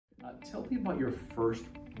Tell me about your first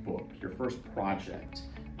book, your first project.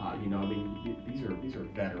 These are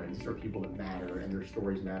veterans. These are people that matter, and their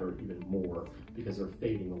stories matter even more because they're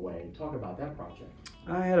fading away. Talk about that project.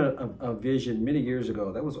 I had a vision many years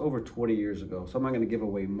ago. That was over 20 years ago. So I'm not going to give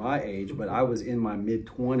away my age, but I was in my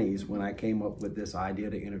mid-20s when I came up with this idea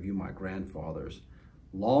to interview my grandfathers.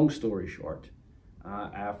 Long story short,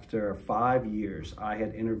 after 5 years, I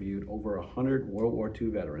had interviewed over 100 World War II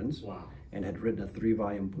veterans. Wow. And had written a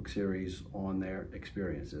 3-volume book series on their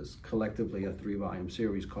experiences, collectively a 3-volume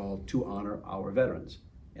series called To Honor Our Veterans,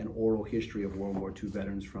 an oral history of World War II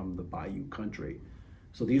veterans from the Bayou Country.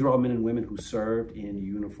 So these are all men and women who served in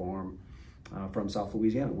uniform from South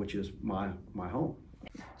Louisiana, which is my home.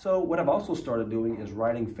 So what I've also started doing is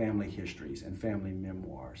writing family histories and family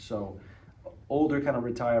memoirs. So older kind of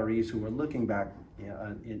retirees who are looking back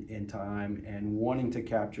in time and wanting to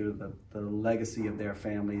capture the legacy of their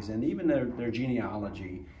families and even their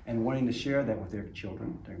genealogy, and wanting to share that with their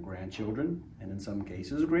children, their grandchildren, and in some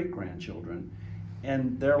cases great-grandchildren.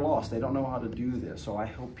 And they're lost. They don't know how to do this. So I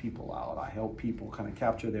help people out. I help people kind of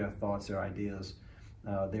capture their thoughts, their ideas,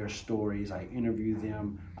 their stories. I interview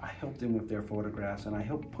them. I help them with their photographs, and I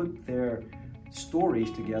help put their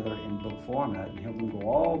stories together in book format and help them go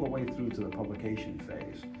all the way through to the publication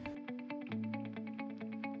phase.